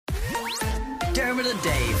Dermot and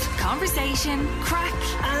Dave. Conversation, crack,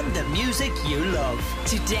 And the music you love.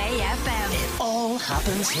 Today FM. It all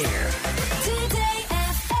happens here. Today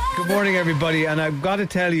FM. Good morning, everybody. And I've got to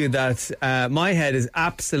tell you that my head is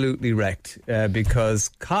absolutely wrecked because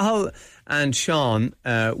Cathal and Sean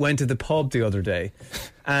went to the pub the other day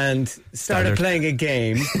and started playing a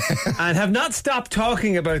game and have not stopped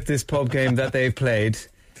talking about this pub game that they've played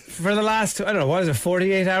for the last, I don't know, what is it,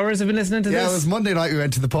 48 hours have been listening to this? Yeah, it was Monday night we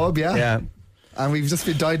went to the pub, Yeah. and we've just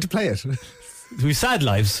been dying to play it. We've sad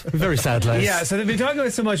lives. We've very sad lives. Yeah, so they've been talking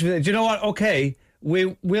about so much. Do you know what? Okay,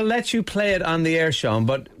 we'll let you play it on the air, Sean,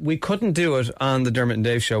 but we couldn't do it on the Dermot and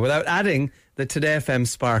Dave show without adding the Today FM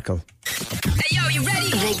sparkle. Hey, yo, you ready?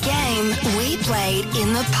 The game we played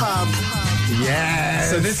in the pub.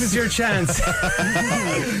 Yes. So this is your chance.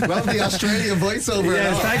 Well, the Australian voiceover.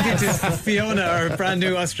 Yes, thank you to Fiona, our brand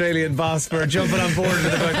new Australian boss, for jumping on board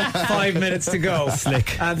with about 5 minutes to go.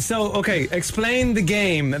 Slick. Okay, explain the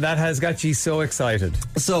game that has got you so excited.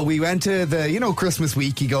 So we went to the, Christmas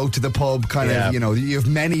week, you go to the pub, Yeah. you have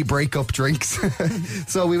many breakup drinks.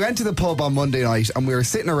 So we went to the pub on Monday night and we were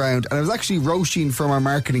sitting around, and it was actually Roisin from our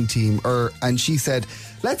marketing team, and she said,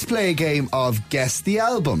 let's play a game of Guess the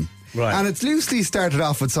Album. Right. And it's loosely started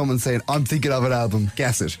off with someone saying, I'm thinking of an album,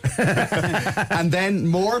 guess it. And then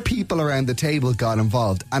more people around the table got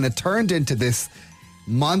involved, and it turned into this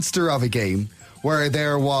monster of a game where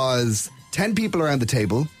there was 10 people around the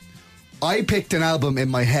table. I picked an album in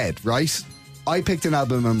my head, right? I picked an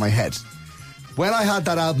album in my head. When I had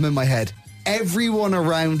that album in my head, everyone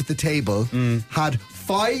around the table had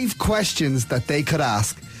 5 questions that they could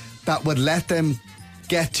ask that would let them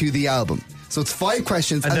get to the album. So it's 5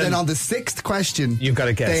 questions, and then on the 6th question, You've got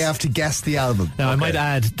to guess. they have to guess the album. Now, I might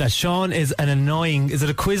add that Sean is an annoying. Is it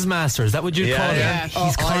a quiz master? Is that what you'd Yeah, call yeah. him?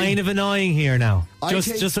 He's kind of annoying here now. I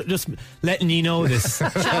Just letting you know this.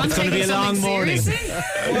 It's going to be a long morning.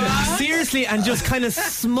 Seriously, and just kind of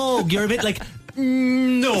smug. You're a bit like,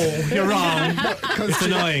 no, you're wrong. It's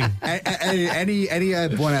annoying.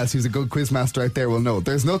 Anyone else who's a good quizmaster out there will know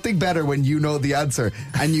there's nothing better when you know the answer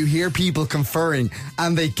and you hear people conferring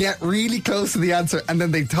and they get really close to the answer and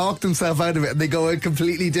then they talk themselves out of it and they go a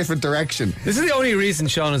completely different direction. This is the only reason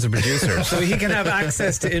Sean is a producer, so he can have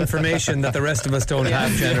access to information that the rest of us don't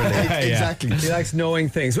have generally. Exactly. He likes knowing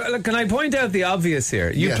things. Well, look, can I point out the obvious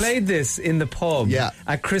here? You Yes. played this in the pub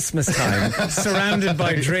at Christmas time, surrounded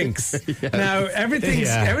by drinks. Now,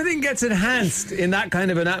 everything gets enhanced in that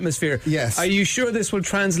kind of an atmosphere. Yes. Are you sure this will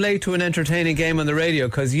translate to an entertaining game on the radio?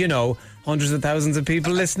 Because, hundreds of thousands of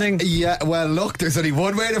people listening. Yeah, well, look, there's only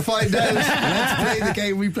one way to find out. Let's play the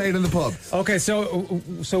game we played in the pub. Okay,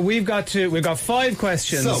 so we've got 5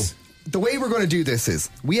 questions. So, the way we're going to do this is,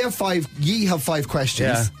 we have 5, ye have 5 questions.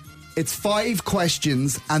 Yeah. It's 5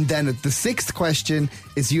 questions, and then the 6th question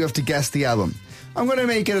is you have to guess the album. I'm going to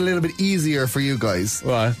make it a little bit easier for you guys.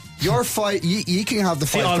 What? Your 5, you can have the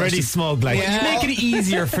 5 See, already questions. smug. Like, Yeah. make it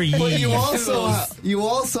easier for you. But you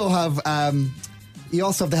also have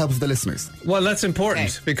the help of the listeners. Well, that's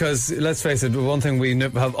important because, let's face it, one thing we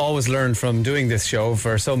have always learned from doing this show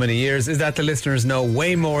for so many years is that the listeners know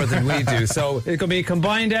way more than we do. So it's going to be a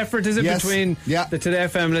combined effort, is it, Yes. between Yeah. the Today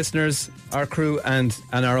FM listeners, our crew, and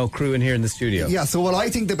our own crew in here in the studio? Yeah, so what I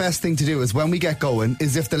think the best thing to do is when we get going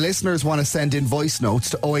is if the listeners want to send in voice notes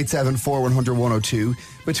to 087 4100 102,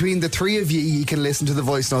 between the 3 of you can listen to the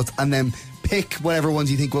voice notes and then pick whatever ones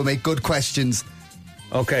you think will make good questions.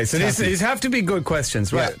 Okay, so these have to be good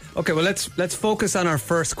questions, right? Yeah. Okay, well, let's focus on our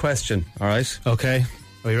first question, all right? Okay.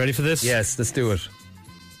 Are you ready for this? Yes, let's do it.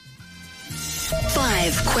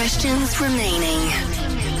 5 questions remaining.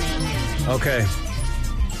 Okay.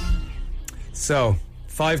 So,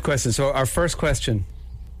 5 questions. So our first question.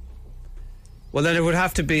 Well, then it would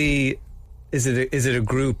have to be: is it a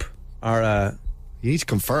group or a? You need to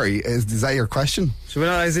confer. Is that your question? Should we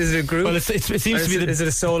not? Is it a group? Well, it seems Or to be is it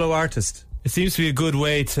a solo artist? It seems to be a good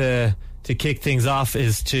way to kick things off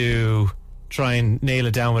is to try and nail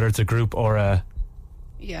it down whether it's a group or a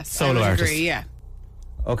Yes, solo I would artist. agree, yeah.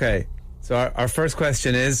 Okay. So our first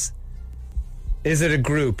question is it a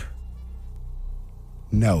group?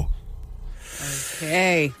 No.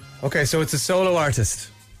 Okay. Okay, so it's a solo artist.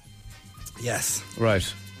 Yes. Right.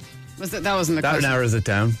 That wasn't a That question. narrows it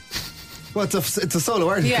down. Well, it's a solo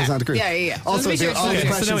artist. Yeah. It's not a group. Yeah. Also, Let's make sure all the it's okay.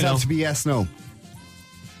 questions So now we have know. to be yes, no.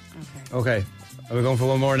 Okay. Are we going for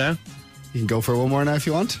one more now? You can go for one more now if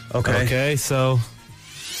you want. Okay. Okay, so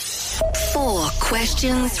 4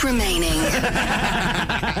 questions remaining.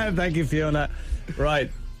 Thank you, Fiona.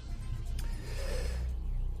 Right.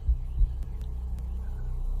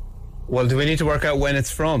 Well, do we need to work out when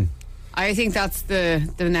it's from? I think that's the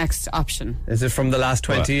next option. Is it from the last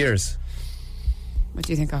 20 What? years? What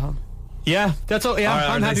do you think, Cathal? Yeah, that's all.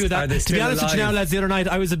 Yeah, I'm happy with are they that. To be still honest with you now, alive? lads, the other night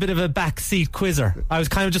I was a bit of a backseat quizzer. I was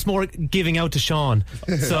kind of just more giving out to Sean.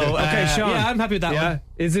 So, Okay, Sean. yeah, I'm happy with that one.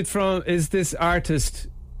 Is this artist,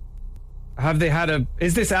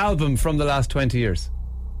 is this album from the last 20 years?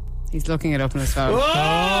 He's looking it up on his phone.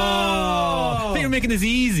 I think you're making this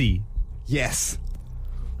easy. Yes.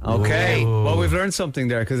 Okay. Whoa. Well, we've learned something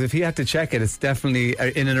there, because if he had to check it, it's definitely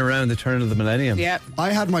in and around the turn of the millennium. Yeah.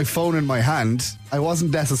 I had my phone in my hand. I wasn't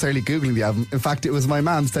necessarily Googling the album. In fact, it was my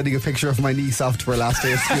mum sending a picture of my niece off to her last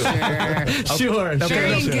day of school. Sure.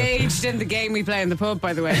 Very engaged in the game we play in the pub,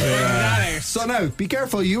 by the way. So now, be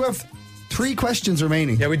careful. You have 3 questions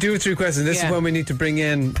remaining. Yeah, we do have 3 questions. This is when we need to bring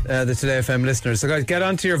in the Today FM listeners. So guys, get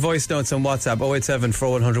onto your voice notes on WhatsApp 087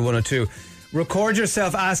 410 102. Record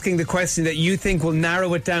yourself asking the question that you think will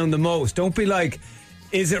narrow it down the most. Don't be like,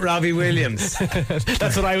 is it Robbie Williams?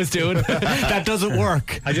 That's what I was doing. That doesn't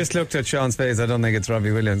work. I just looked at Sean's face. I don't think it's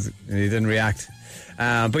Robbie Williams. And he didn't react.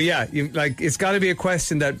 But yeah, it's got to be a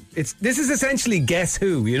question that this is essentially Guess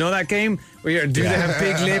Who. You know that game where do they have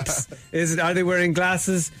big lips? Are they wearing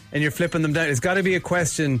glasses? And you're flipping them down. It's got to be a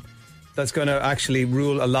question that's going to actually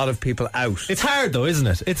rule a lot of people out. It's hard though, isn't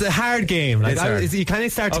it? It's a hard game. Like It's hard. you kind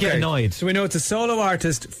of start to get annoyed. So we know it's a solo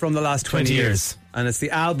artist from the last 20 years. And it's the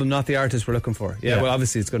album, not the artist we're looking for. Yeah, well,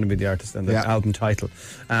 obviously it's going to be the artist and the album title.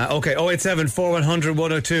 Okay, 087 410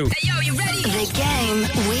 102. Hey, yo, you ready? The game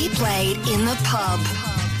we played in the pub.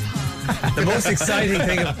 The most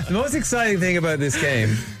exciting thing about this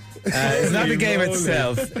game it's not the game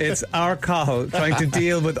itself. It's our Cathal trying to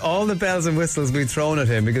deal with all the bells and whistles we've thrown at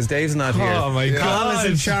him because Dave's not here. Oh my Cathal is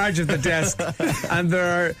in God. charge of the desk, and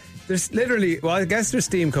there's literally, well, I guess there's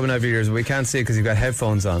steam coming out of your ears, but we can't see it because you've got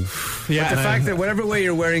headphones on. Yeah, But the fact that whatever way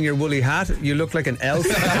you're wearing your woolly hat, you look like an elf,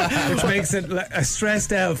 which makes it a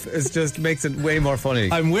stressed elf. Makes it way more funny.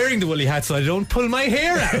 I'm wearing the woolly hat so I don't pull my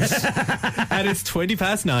hair out. And it's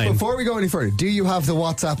 9:20. Before we go any further, do you have the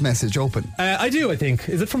WhatsApp message open? I do, I think.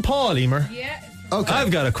 Is it from Paul, Emer? Yeah. Okay.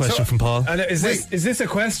 I've got a question from Paul. And is this a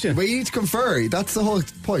question? We need to confer. That's the whole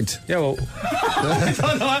point. Yeah, well,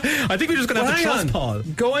 I think we're just going to have to hang trust on. Paul.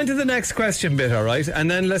 Go into the next question bit, all right?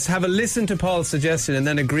 And then let's have a listen to Paul's suggestion and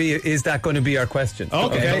then agree, is that going to be our question?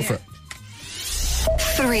 Okay. Go for it.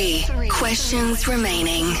 3 questions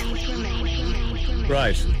remaining.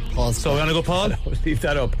 Right. So we're going to go Paul? Leave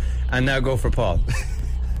that up. And now go for Paul.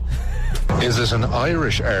 Is it an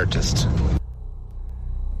Irish artist?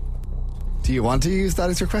 Do you want to use that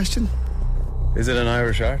as your question? Is it an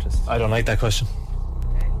Irish artist? I don't like that question.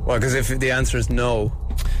 Well, because if the answer is no,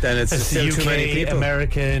 then it's It's still too many UK, people.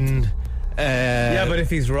 American. Yeah, but if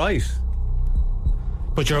he's right.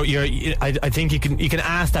 But I think you can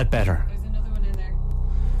ask that better. There's another one in there.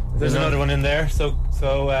 There's another one in there. So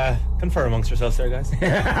confer amongst yourselves there, guys.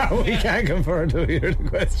 We can't confirm until we hear the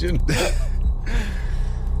question.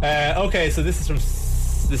 Okay, so this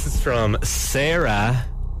is from Sarah.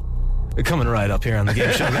 We're coming right up here on the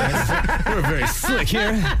game show, guys. We're very slick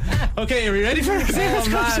here. Okay, are we ready for Sarah's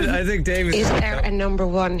question? I think David. Is there a number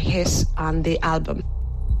 1 hit on the album?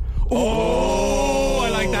 Oh, I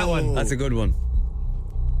like that one. That's a good one.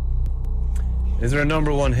 Is there a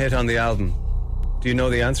number 1 hit on the album? Do you know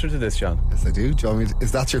the answer to this, Sean? Yes, I do. Do you want me to,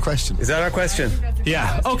 is that your question? Is that our question?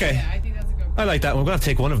 Yeah, okay. Yeah, I think that's a good one. I like that one. We're going to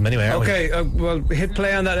take one of them anyway, aren't we? Okay, well, hit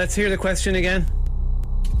play on that. Let's hear the question again.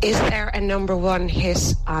 Is there a number 1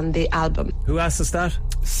 hit on the album? Who asked us that?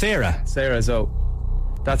 Sarah. Sarah, so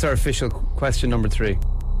that's our official question number 3.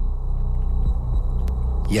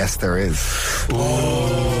 Yes, there is.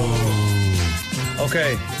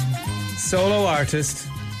 Okay, solo artist.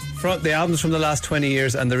 The album's from the last 20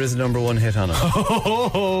 years, and there is a number 1 hit on it.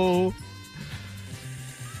 Oh.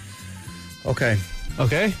 Okay.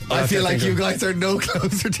 Okay. I feel like you guys. guys are no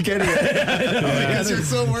closer to getting it. Because you're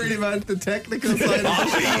so worried about the technical side of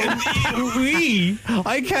it.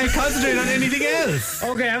 I can't concentrate on anything else.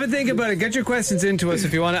 Okay, have a think about it. Get your questions into us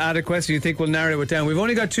if you want to add a question you think will narrow it down. We've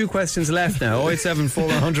only got 2 questions left now. 087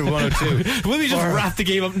 410 102. Will we just wrap the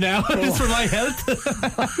game up now? Just for my health?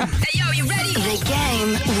 Hey, yo, you ready? The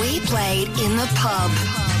game we played in the pub.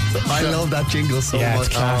 I love that jingle so Yeah, it's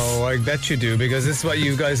much. class. Oh, I bet you do, because this is what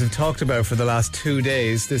you guys have talked about for the last 2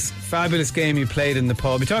 days. This fabulous game you played in the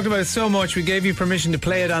pub. We talked about it so much, we gave you permission to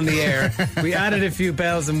play it on the air. We added a few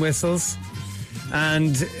bells and whistles.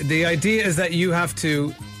 And the idea is that you have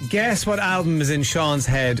to guess what album is in Sean's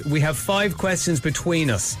head. We have 5 questions between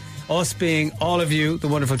us. Us being all of you, the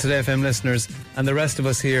wonderful Today FM listeners, and the rest of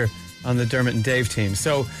us here on the Dermot and Dave team.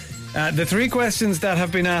 So the 3 questions that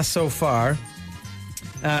have been asked so far...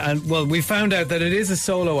 we found out that it is a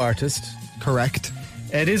solo artist. Correct.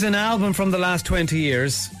 It is an album from the last 20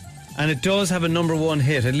 years. And it does have a number one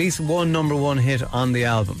hit, at least one number one hit on the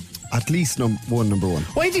album. At least one number one.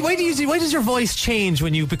 Why does your voice change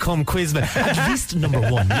when you become Quizman? At least number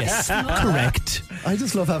one, yes. Correct. I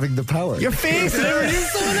just love having the power. Your face and everything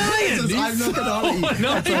is so annoying. I'm looking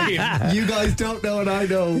at Ollie. You guys don't know what I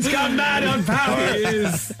know. He's got mad on power.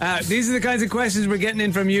 These are the kinds of questions we're getting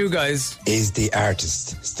in from you guys. Is the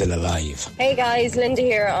artist still alive? Hey guys, Linda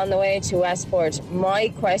here on the way to Westport. My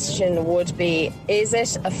question would be, is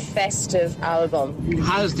it a festive album?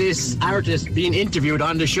 Has this artist been interviewed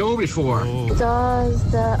on the show before?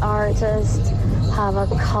 Does the artist have a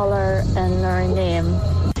colour in their name?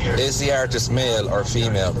 Is the artist male or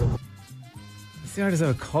female? Does the artist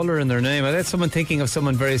have a colour in their name? I had someone thinking of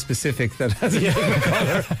someone very specific that has a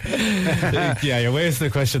colour. Yeah, you're wasting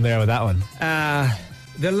the question there with that one.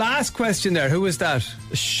 The last question there, who was that?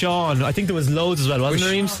 Sean. I think there was loads as well, wasn't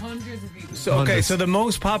there, Eames? Hundreds of people. So, okay, so the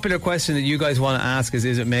most popular question that you guys want to ask is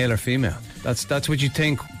it male or female? That's what you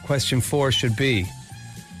think question 4 should be.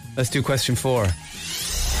 Let's do question 4.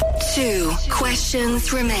 2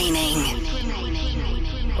 questions remaining.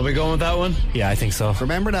 Are we going with that one? Yeah, I think so.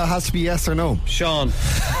 Remember now, it has to be yes or no. Sean,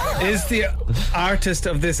 is the artist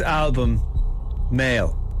of this album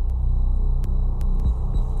male?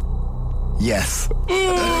 Yes.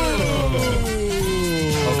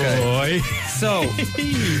 Okay. So,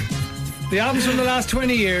 the album's from the last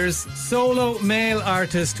 20 years, solo male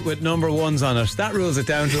artist with number ones on it. That rules it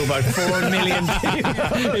down to about 4 million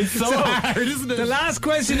people. It's so hard, isn't it? The last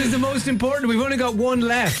question is the most important. We've only got one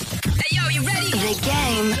left. Hey, yo, you ready? The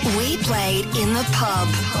game we played in the pub.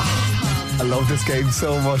 I love this game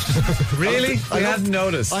so much. Really? I hadn't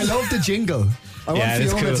noticed. I love the jingle. I want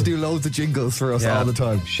Fiona to do loads of jingles for us all the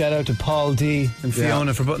time. Shout out to Paul D and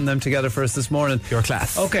Fiona for putting them together for us this morning. Pure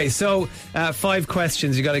class. Okay, so 5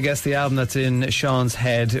 questions. You got to guess the album that's in Sean's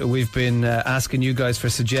head. We've been asking you guys for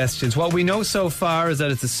suggestions. What we know so far is that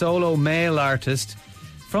it's a solo male artist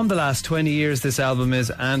from the last 20 years, this album is,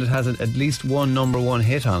 and it has at least one number one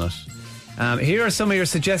hit on it. Here are some of your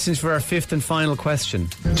suggestions for our 5th and final question.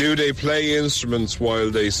 Do they play instruments while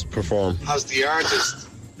they perform? Has the artist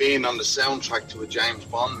been on the soundtrack to a James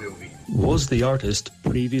Bond movie? Was the artist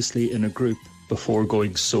previously in a group before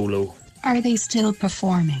going solo? Are they still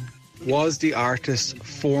performing? Was the artist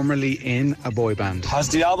formerly in a boy band? Has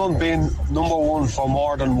the album been number one for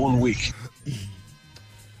more than 1 week?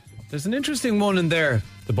 There's an interesting one in there.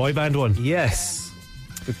 The boy band one? Yes,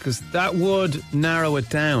 because that would narrow it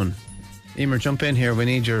down. Emer, jump in here. We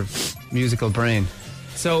need your musical brain.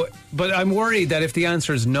 So, but I'm worried that if the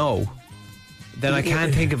answer is no, then I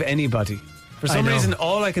can't think of anybody. For some reason,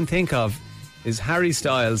 all I can think of is Harry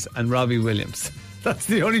Styles and Robbie Williams. That's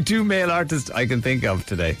the only 2 male artists I can think of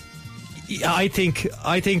today. I think,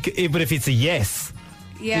 but if it's a yes,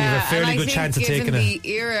 you have a fairly good chance of taking it. Given the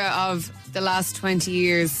era of the last 20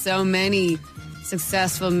 years, so many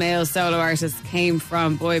successful male solo artists came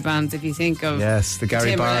from boy bands. If you think of the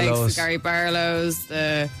Gary Barlows,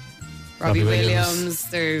 the Robbie Williams,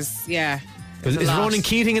 there's Is Ronan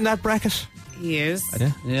Keating in that bracket? He is.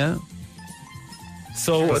 Yeah.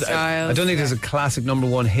 So I don't think there's a classic number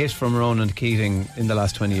one hit from Ronan Keating in the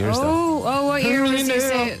last 20 years. Oh, what year was you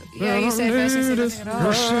say? Yeah, you say first.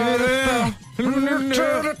 I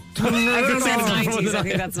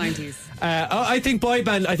think that's 90s. I think boy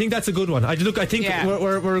band. I think that's a good one. I think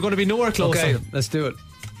we're going to be nowhere closer. Okay, let's do it.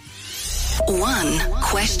 1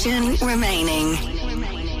 question remaining.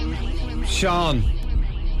 Sean,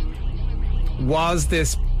 was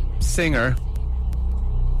this singer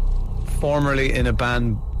formerly in a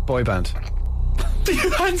boy band?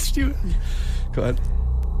 You answered. Go ahead.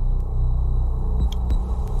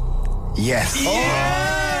 Yes.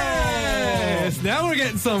 Yes. Now we're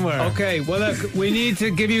getting somewhere. Okay, well look, we need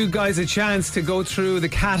to give you guys a chance to go through the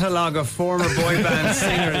catalogue of former boy band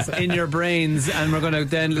singers in your brains, and we're going to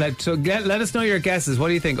then let us know your guesses. What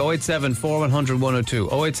do you think? 087 4100 102.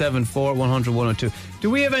 087 4100 102. Do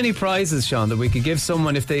we have any prizes, Sean, that we could give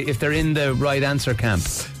someone if they're in the right answer camp?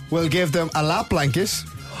 We'll give them a lap blanket.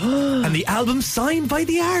 And the album signed by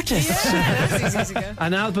the artist. Yeah, that's easy to go.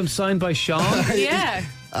 An album signed by Sean? Yeah.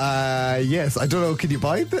 Yes. I don't know. Can you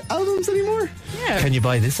buy the albums anymore? Yeah. Can you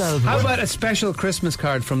buy this album? How about a special Christmas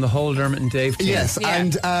card from the whole Dermot and Dave team? Yes,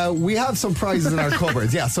 and we have some prizes in our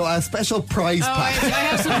cupboards. Yeah, so a special prize pack. I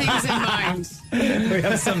have some things in mind. We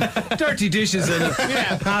have some dirty dishes and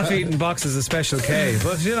half-eaten boxes of Special K.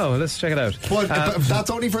 But, let's check it out. But that's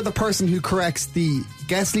only for the person who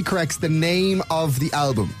guessly corrects the name of the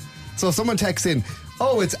album. So if someone texts in,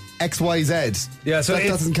 it's XYZ. Yeah, so that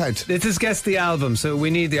doesn't count. It is guess the album. So we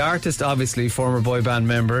need the artist, obviously, former boy band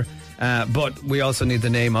member. But we also need the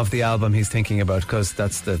name of the album he's thinking about, because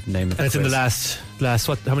that's the name of the And it's in the quiz. last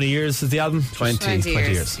what? How many years is the album? 20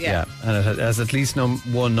 years. Yeah. And it has at least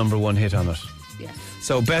one number one hit on it. Yeah.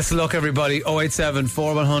 So best of luck, everybody. 087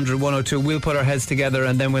 4100 102. We'll put our heads together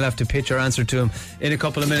and then we'll have to pitch our answer to him in a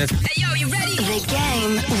couple of minutes. Hey, yo, you ready? The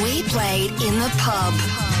game we played in the pub.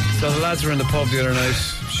 So the lads were in the pub the other night.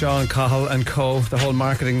 Sean, Cahill and co, the whole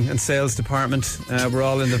marketing and sales department, we're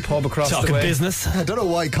all in the pub across Talking the way. business. I don't know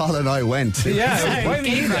why Colin and I went. Yeah, why were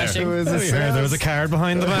you there? There was a card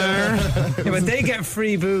behind the bar. Yeah, but they get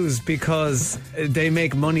free booze because they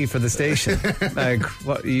make money for the station. Like,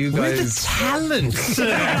 what you guys? With the talent. Is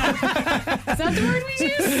that the word we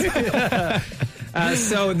use?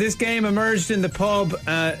 So this game emerged in the pub.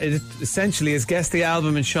 It essentially is Guess the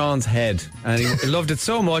Album in Sean's head, and he loved it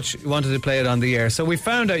so much he wanted to play it on the air. So we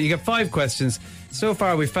found out, you get 5 questions. So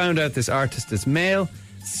far we found out this artist is male,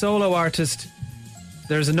 solo artist.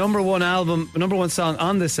 There's a number one song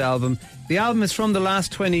on this album. The album is from the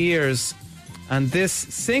last 20 years, and this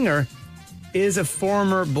singer is a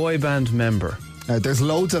former boy band member. There's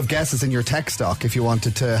loads of guesses in your tech stock if you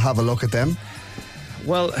wanted to have a look at them.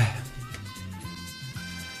 Well,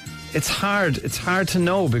 it's hard to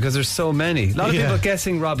know because there's so many. A lot of people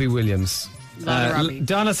guessing Robbie Williams. Robbie.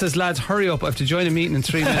 Donna says, lads, hurry up, I have to join a meeting in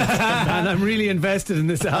 3 minutes and I'm really invested in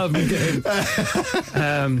this album game.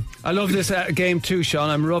 I love this game too,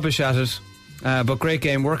 Sean. I'm rubbish at it, but great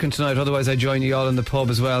game. Working tonight, otherwise I join you all in the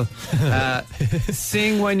pub as well.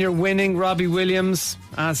 Sing When You're Winning, Robbie Williams.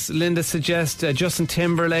 As Linda suggests, Justin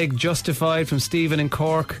Timberlake, Justified from Stephen in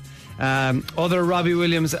Cork. Other Robbie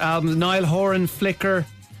Williams albums, Niall Horan, Flicker.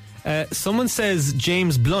 Someone says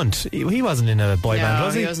James Blunt. He wasn't in a boy band,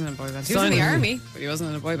 was he? He wasn't in a boy band. He was in the army, but he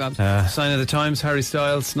wasn't in a boy band. Sign of the Times, Harry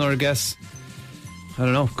Styles, another guess. I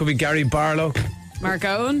don't know. Could be Gary Barlow. Mark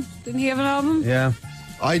Owen, didn't he have an album? Yeah.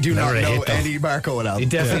 I do not Never a know hit, though. any Mark Owen album. He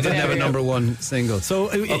definitely didn't have a number one single.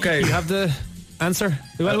 So, okay, you have the answer?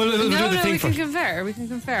 We'll do the No, thing we first. can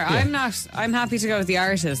compare. I'm happy to go with the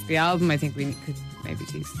artist. The album, I think we could maybe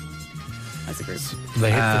tease as a group.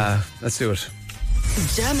 Let's do it.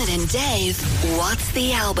 Dermot and Dave, what's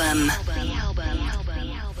the album?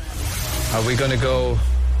 Are we going to go?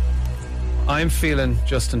 I'm feeling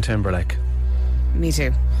Justin Timberlake. Me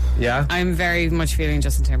too. Yeah? I'm very much feeling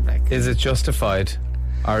Justin Timberlake. Is it Justified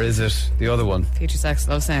or is it the other one? Future Sex,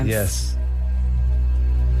 Love Sounds. Yes.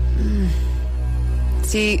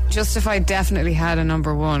 See, Justified definitely had a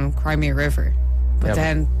number one, Cry Me a River. But Yeah,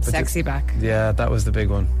 then but Sexy Back. Yeah, that was the big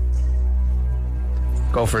one.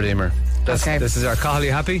 Go for it, Emer. Okay. This is our Cahill.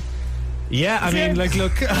 You happy? Yeah, I mean, like,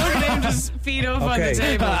 look. Look at him just feet up on the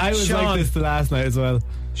table. I was Sean. like this the last night as well.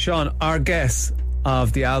 Sean, our guess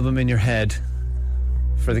of the album in your head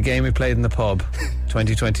for the game we played in the pub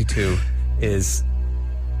 2022 is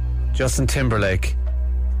Justin Timberlake.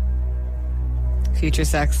 Future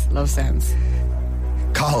Sex, Love Sounds.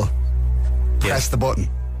 Cahill, press the button.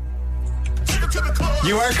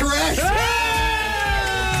 You are correct.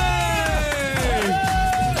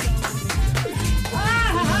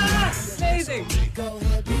 Amazing.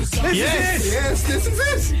 Yes, this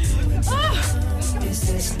is it.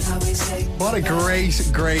 What a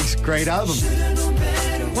great album.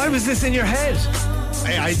 Why was this in your head?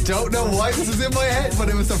 I don't know why this is in my head, but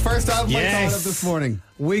it was the first album I thought of this morning.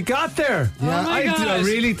 We got there. Yeah. I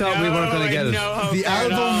really thought we weren't going to get it. The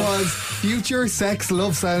album was Future Sex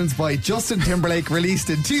Love Sounds by Justin Timberlake, released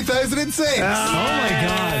in 2006. Oh my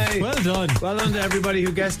God. Well done. Well done to everybody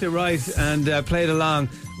who guessed it right and played along.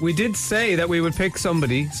 We did say that we would pick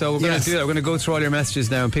somebody, so we're going to do that. We're going to go through all your messages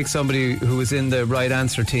now and pick somebody who was in the right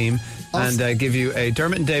answer team and give you a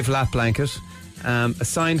Dermot and Dave lap blanket, a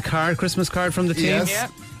signed card, Christmas card from the team. Yes.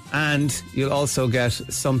 Yep. And you'll also get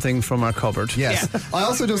something from our cupboard. Yes. Yeah. I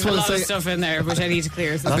also just A want lot to of say stuff in there, which I need to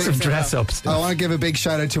clear. Lots of dress up I stuff. want to give a big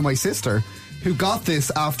shout out to my sister who got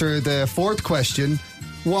this after the fourth question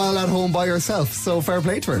while at home by herself. So fair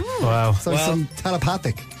play to her. Wow. So some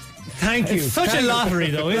telepathic. Thank you. It's such a lottery,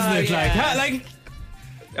 though, isn't it? yeah.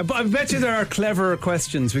 But I bet you there are cleverer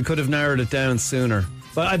questions. We could have narrowed it down sooner.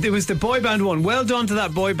 But it was the boy band one. Well done to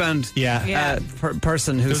that boy band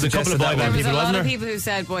person who There was a couple suggested of boy that band one. There was people, a lot wasn't of there? people who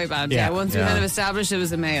said boy band. Yeah. Yeah, once we Yeah. kind of established it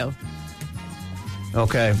was a male.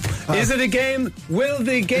 Okay. Is it a game? Will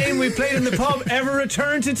the game we played in the pub ever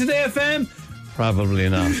return to Today FM? Probably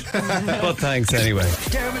not. But thanks anyway.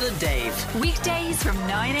 Dermot and Dave. Weekdays from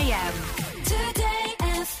 9 a.m. Today